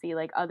cool to see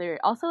like other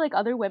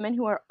women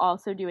who are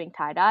also doing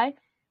tie-dye.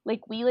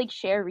 Like, we like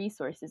share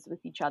resources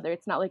with each other.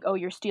 It's not like, oh,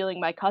 you're stealing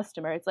my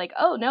customer. It's like,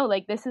 oh no,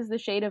 like, this is the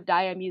shade of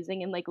dye I'm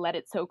using, and like let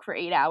it soak for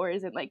 8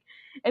 hours. And like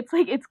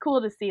it's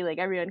cool to see like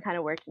everyone kind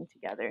of working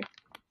together.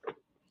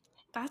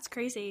 That's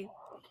crazy.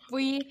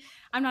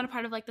 I'm not a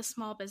part of like the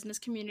small business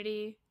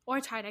community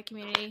or tie-dye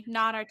community,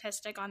 not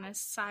artistic on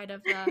this side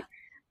of the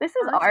this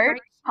is art.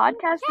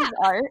 Podcast is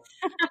art.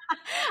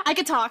 I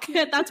could talk.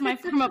 That's my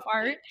form of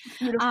art.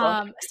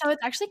 Beautiful. So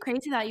it's actually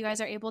crazy that you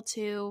guys are able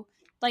to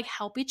like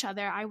help each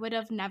other. I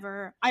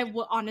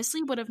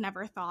honestly would have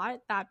never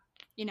thought that,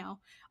 you know,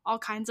 all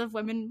kinds of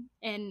women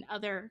and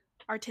other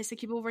artistic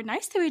people were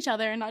nice to each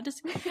other and not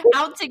just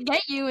out to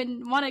get you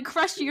and want to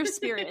crush your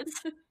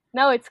spirits.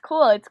 No, it's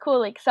cool. It's cool.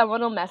 Like,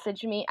 someone will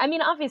message me. I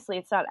mean, obviously,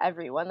 it's not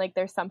everyone. Like,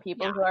 there's some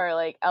people who are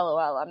like,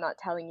 LOL, I'm not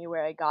telling you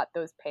where I got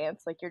those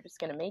pants. Like, you're just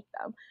going to make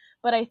them.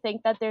 But I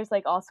think that there's,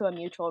 like, also a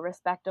mutual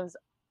respect of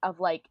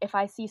like, if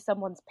I see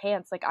someone's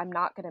pants, like, I'm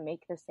not going to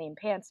make the same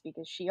pants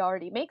because she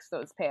already makes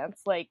those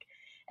pants. Like,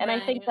 and I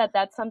think that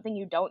that's something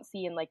you don't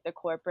see in, like, the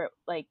corporate,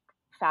 like,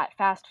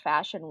 fast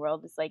fashion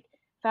world. Is like,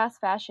 fast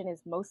fashion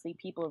is mostly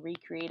people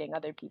recreating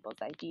other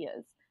people's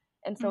ideas.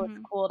 And so it's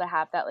cool to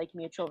have that, like,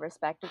 mutual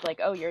respect of, like,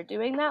 oh, you're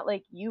doing that?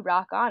 Like, you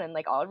rock on, and,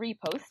 like, I'll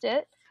repost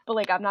it. But,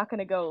 like, I'm not going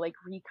to go, like,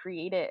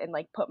 recreate it and,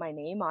 like, put my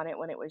name on it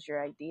when it was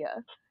your idea.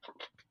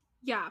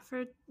 Yeah,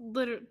 for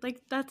literally,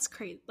 like, that's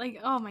crazy. Like,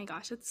 oh my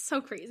gosh, it's so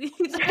crazy.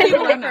 Can't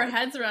wrap our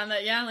heads around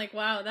that. Yeah, like,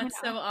 wow, that's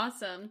so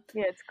awesome.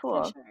 Yeah, it's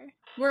cool. For sure.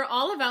 We're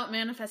all about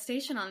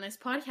manifestation on this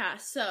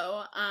podcast.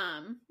 So,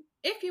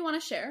 if you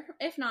want to share,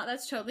 if not,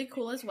 that's totally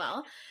cool as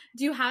well.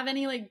 Do you have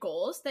any, like,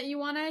 goals that you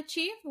want to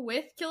achieve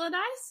with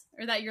Killadyes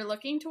or that you're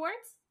looking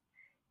towards?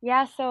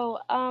 Yeah, so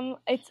I'm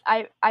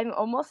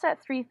almost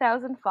at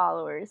 3,000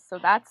 followers, so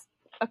that's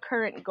a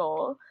current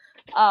goal.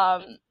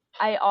 I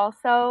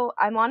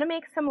want to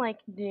make some, like,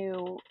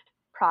 new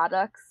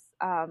products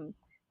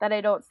that I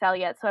don't sell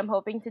yet, so I'm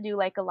hoping to do,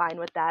 like, a line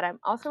with that. I'm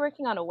also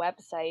working on a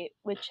website,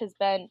 which has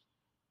been,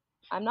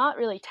 I'm not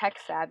really tech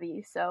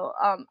savvy, so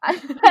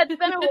I've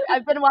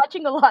been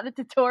watching a lot of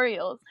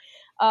tutorials.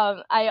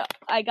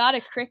 I got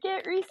a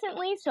Cricut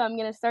recently, so I'm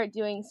gonna start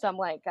doing some,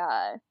 like,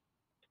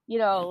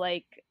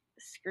 like,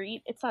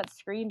 it's not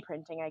screen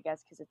printing, I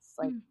guess, because it's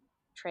like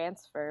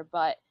transfer,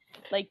 but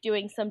like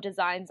doing some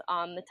designs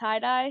on the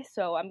tie-dye.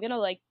 So I'm gonna,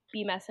 like,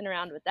 be messing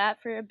around with that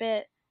for a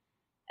bit.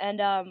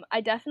 And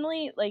I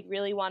definitely, like,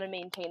 really want to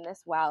maintain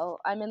this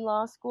while I'm in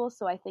law school.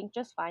 So I think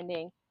just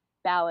finding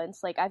balance,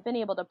 like, I've been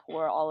able to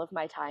pour all of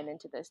my time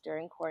into this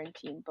during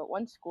quarantine, but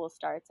once school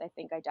starts, I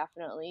think I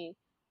definitely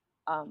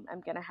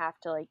I'm gonna have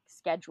to, like,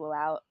 schedule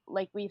out,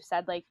 like we've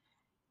said, like,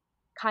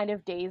 kind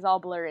of days all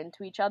blur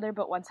into each other,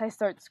 but once I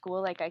start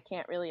school, like, I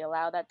can't really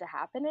allow that to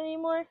happen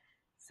anymore.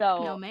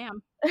 So No,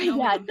 ma'am. yeah,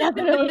 ma'am.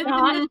 definitely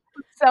not.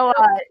 So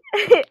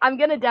I'm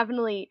gonna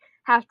definitely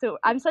have to.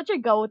 I'm such a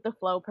go with the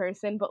flow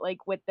person, but,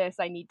 like, with this,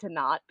 I need to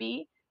not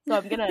be. So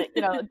I'm gonna,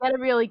 get a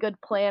really good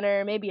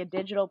planner, maybe a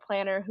digital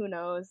planner. Who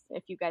knows?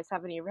 If you guys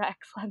have any recs,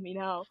 let me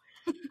know.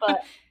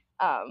 But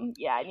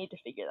yeah, I need to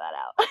figure that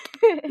out.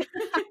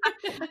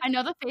 I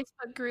know the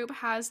Facebook group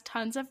has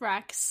tons of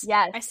recs.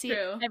 Yes, I see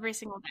it every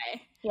single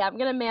day. Yeah, I'm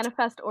gonna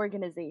manifest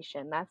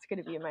organization. That's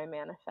gonna be my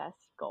manifest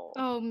goal.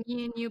 Oh,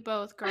 me and you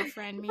both,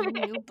 girlfriend. Me and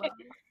you both.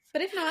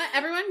 But if not,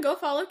 everyone go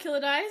follow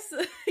Killadyes.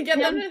 Get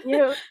them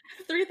to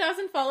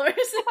 3,000 followers.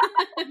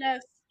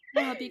 Yes,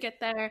 we'll help you get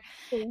there.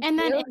 Thank and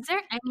then, you. is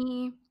there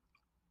any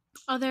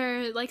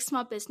other, like,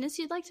 small business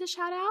you'd like to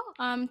shout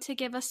out to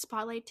give a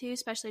spotlight to,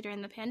 especially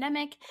during the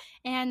pandemic,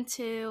 and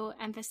to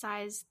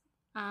emphasize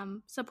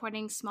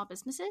supporting small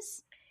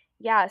businesses?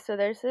 Yeah, so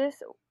there's this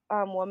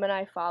woman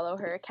I follow.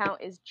 Her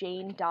account is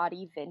Jane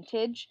Dottie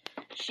Vintage.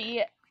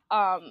 She's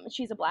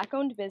a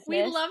Black-owned business.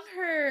 We love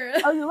her.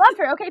 Oh, you love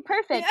her? Okay,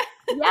 perfect.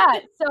 Yeah,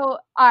 so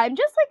I'm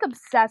just, like,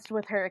 obsessed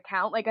with her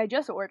account. Like, I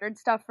just ordered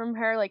stuff from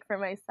her, like, for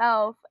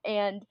myself,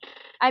 and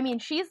I mean,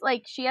 she has,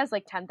 like,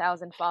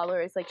 10,000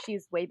 followers. Like,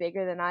 she's way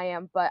bigger than I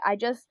am, but I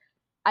just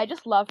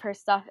love her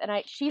stuff, and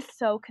she's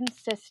so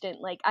consistent.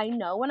 Like, I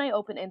know when I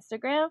open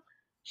Instagram,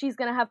 she's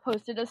gonna have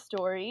posted a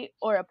story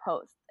or a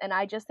post, and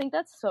I just think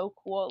that's so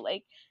cool.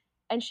 Like,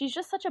 and she's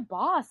just such a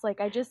boss. Like,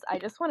 I just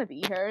want to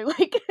be her.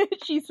 Like,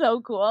 she's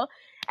so cool.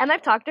 And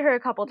I've talked to her a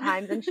couple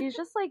times, and she's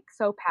just, like,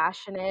 so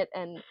passionate,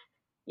 and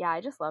yeah, I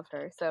just love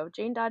her. So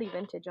Jane Dottie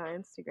Vintage on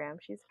Instagram,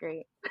 she's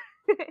great.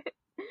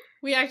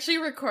 We actually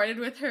recorded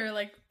with her,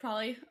 like,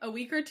 probably a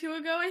week or two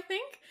ago, I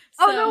think.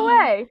 Oh, no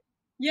way.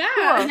 Yeah.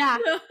 Cool. Yeah.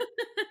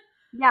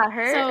 Yeah,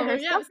 her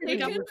yeah, stuff stay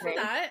is tuned for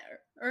amazing. that.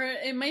 Or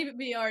it might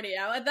be already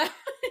out at that.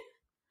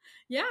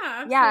 Yeah,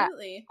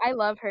 absolutely. Yeah, I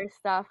love her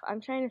stuff.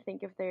 I'm trying to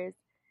think if there's,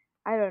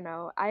 I don't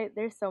know.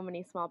 There's so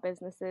many small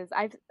businesses.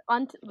 are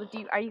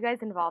you guys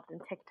involved in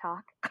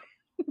TikTok?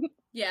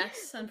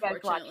 Yes, You guys watch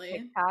unfortunately.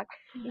 TikTok?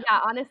 Yeah,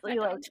 honestly,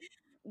 like,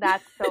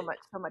 that's so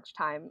much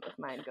time of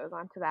mine goes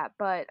on to that.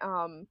 But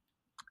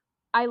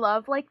I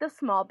love, like, the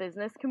small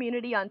business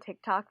community on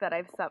TikTok that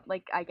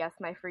I guess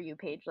my For You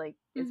page, like,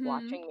 is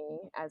watching me,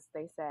 as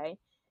they say.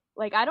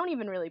 Like, I don't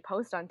even really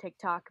post on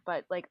TikTok,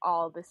 but, like,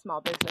 all the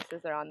small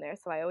businesses are on there,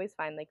 so I always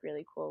find, like,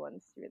 really cool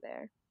ones through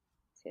there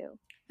too.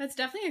 That's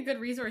definitely a good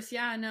resource.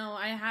 Yeah, no,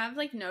 I have,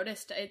 like,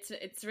 noticed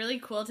it's really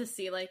cool to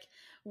see, like,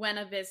 when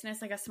a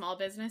business, like a small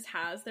business,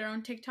 has their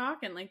own TikTok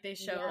and, like, they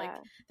show like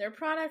their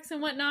products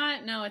and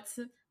whatnot. No, it's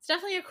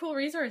definitely a cool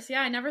resource.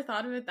 Yeah, I never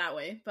thought of it that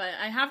way, but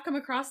I have come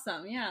across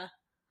some. Yeah.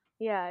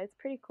 Yeah, it's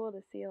pretty cool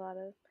to see a lot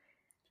of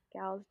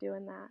gals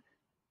doing that.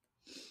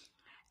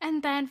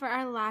 And then for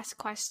our last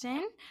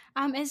question,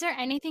 is there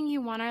anything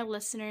you want our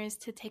listeners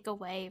to take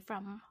away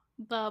from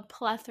the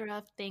plethora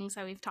of things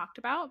that we've talked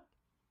about?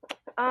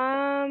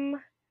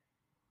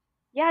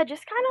 Yeah,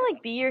 just kind of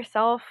like be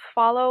yourself,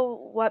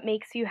 follow what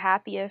makes you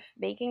happy. If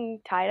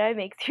making tie-dye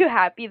makes you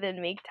happy,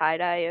 then make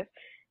tie-dye. If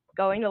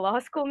going to law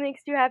school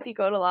makes you happy,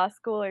 go to law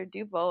school, or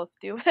do both.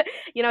 Do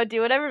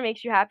do whatever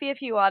makes you happy.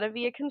 If you want to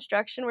be a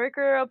construction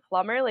worker or a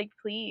plumber, like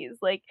please,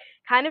 like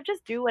kind of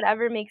just do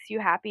whatever makes you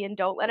happy, and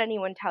don't let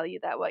anyone tell you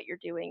that what you're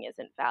doing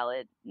isn't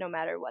valid, no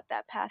matter what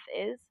that path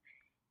is.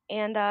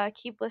 And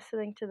keep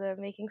listening to the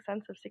Making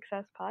Sense of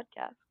Success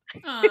podcast.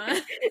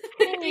 Aw,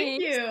 thank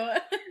you.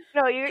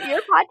 No, your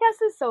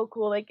podcast is so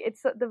cool. Like,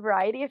 it's the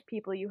variety of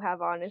people you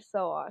have on is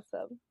so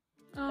awesome.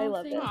 I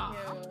love it.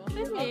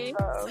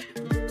 Thanks.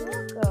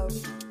 You're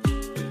welcome.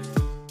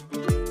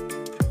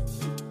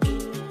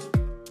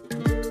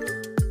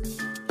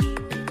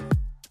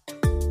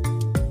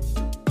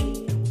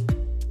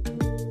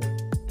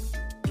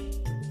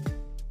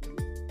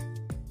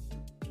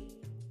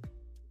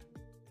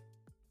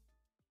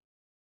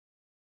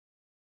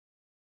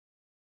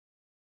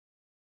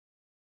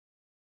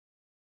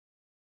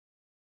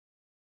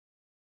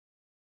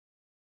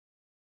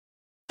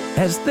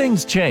 As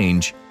things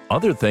change,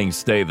 other things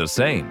stay the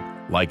same,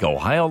 like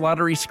Ohio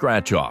Lottery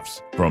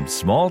scratch-offs. From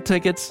small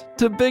tickets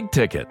to big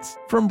tickets,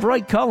 from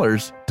bright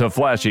colors to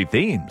flashy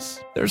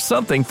themes. There's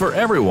something for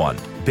everyone.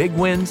 Big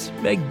wins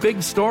make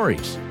big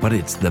stories, but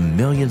it's the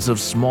millions of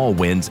small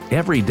wins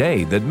every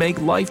day that make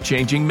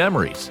life-changing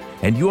memories.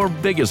 And your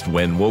biggest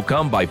win will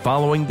come by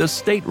following the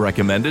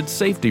state-recommended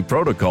safety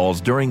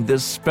protocols during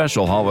this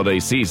special holiday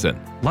season.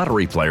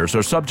 Lottery players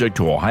are subject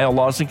to Ohio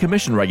laws and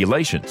commission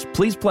regulations.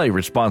 Please play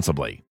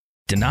responsibly.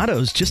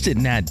 Donato's just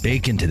didn't add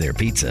bacon to their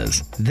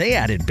pizzas. They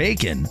added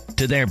bacon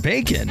to their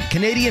bacon.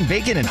 Canadian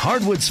bacon and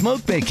hardwood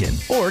smoked bacon,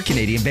 or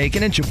Canadian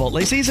bacon and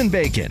Chipotle seasoned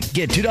bacon.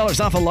 Get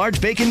 $2 off a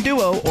large bacon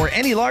duo or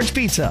any large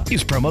pizza.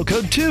 Use promo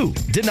code 2.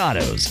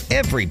 Donato's.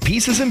 Every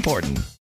piece is important.